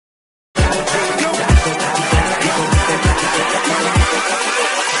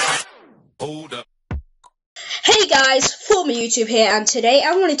YouTube here, and today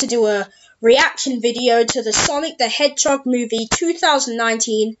I wanted to do a reaction video to the Sonic the Hedgehog movie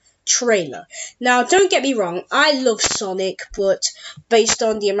 2019 trailer. Now, don't get me wrong, I love Sonic, but based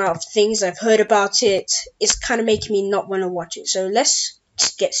on the amount of things I've heard about it, it's kind of making me not want to watch it. So let's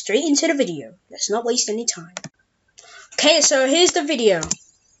get straight into the video. Let's not waste any time. Okay, so here's the video.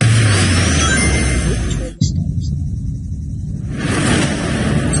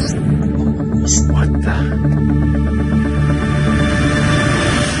 What the?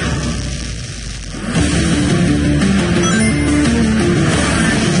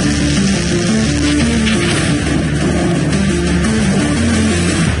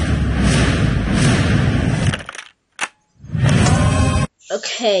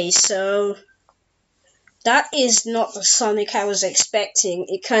 Okay, so that is not the Sonic I was expecting.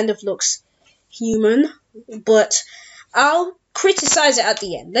 It kind of looks human, but I'll criticize it at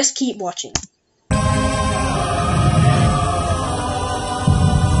the end. Let's keep watching.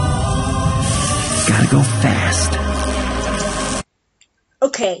 Gotta go fast.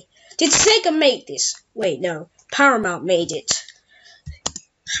 Okay, did Sega make this? Wait, no. Paramount made it.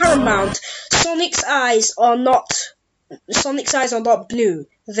 Paramount. Sonic's eyes are not blue.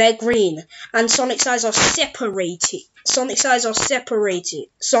 They're green. And Sonic's eyes are separated. Sonic's eyes are separated.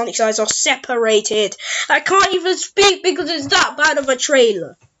 Sonic's eyes are separated. I can't even speak because it's that bad of a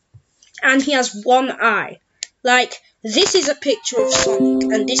trailer. And he has one eye. Like, this is a picture of Sonic,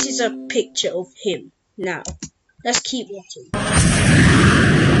 and this is a picture of him. Now, let's keep watching.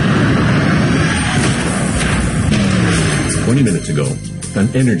 20 minutes ago, an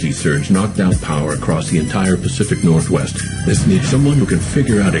energy surge knocked out power across the entire Pacific Northwest. This needs someone who can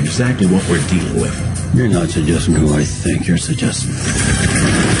figure out exactly what we're dealing with. You're not suggesting who I think you're suggesting.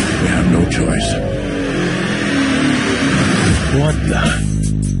 We have no choice. What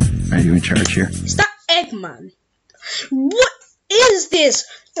the? Are you in charge here? Is that Eggman? What is this?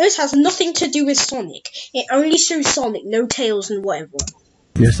 This has nothing to do with Sonic. It only shows Sonic, no Tails and whatever.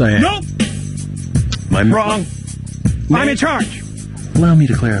 Yes, I am. Nope! I'm wrong. I'm in charge. Allow me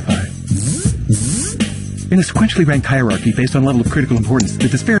to clarify. In a sequentially ranked hierarchy based on level of critical importance, the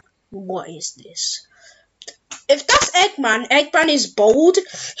disparity... What is this? If that's Eggman, Eggman is bald.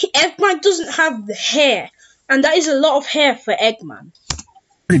 Eggman doesn't have the hair. And that is a lot of hair for Eggman.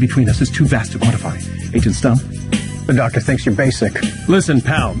 between us is too vast to quantify. Agent Stump? The doctor thinks you're basic. Listen,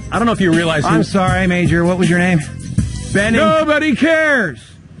 pal, I don't know if you realize I'm sorry, Major. What was your name? Benny. Nobody cares!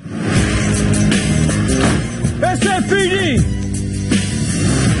 SFPD!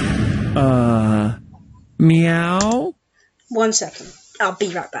 Meow? 1 second. I'll be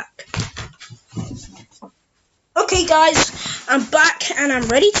right back. Okay, guys, I'm back and I'm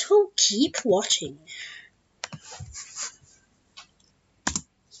ready to keep watching.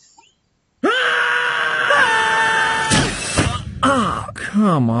 Oh,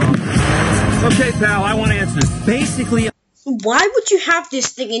 come on. Okay, pal, I want answers. Basically... Why would you have this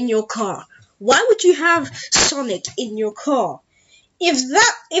thing in your car? Why would you have Sonic in your car? If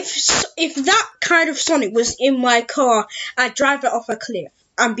that kind of Sonic was in my car, I'd drive it off a cliff.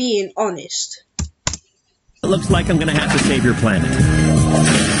 I'm being honest. It looks like I'm gonna have to save your planet.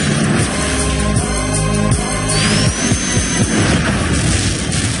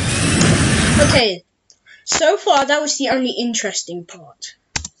 Okay, so far that was the only interesting part.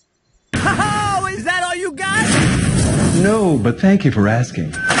 Oh, is that all you got? No, but thank you for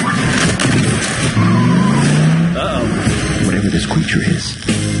asking. Uh-oh. Whatever this creature is,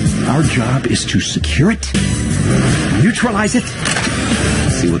 our job is to secure it, neutralize it,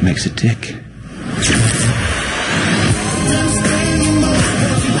 see what makes it tick. You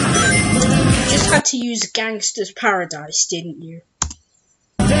just had to use Gangster's Paradise, didn't you?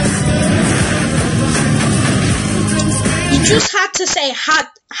 You just had to say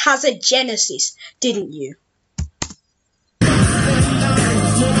has a Genesis, didn't you?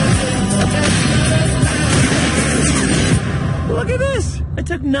 Look at this! I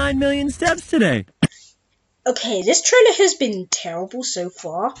took 9 million steps today. Okay, this trailer has been terrible so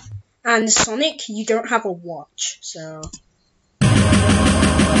far. And Sonic, you don't have a watch, so...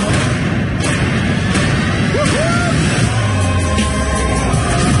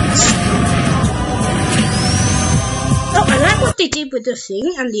 Oh, I like what they did with the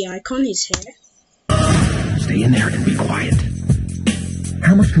thing and the icon is here. Stay in there and be quiet.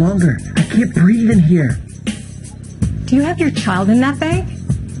 How much longer? I can't breathe in here. Do you have your child in that bag?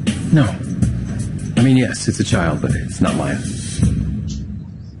 No. I mean, yes, it's a child, but it's not mine.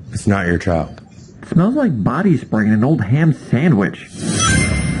 It's not your child. It smells like body spray in an old ham sandwich.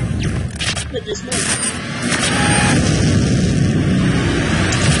 But there's more.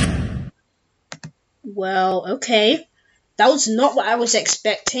 Well, okay. That was not what I was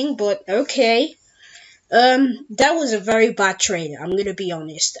expecting, but okay. That was a very bad trailer, I'm gonna be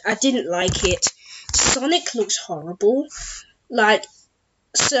honest. I didn't like it. Sonic looks horrible.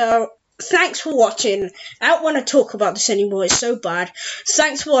 So, thanks for watching. I don't want to talk about this anymore, it's so bad.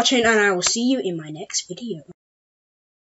 Thanks for watching, and I will see you in my next video.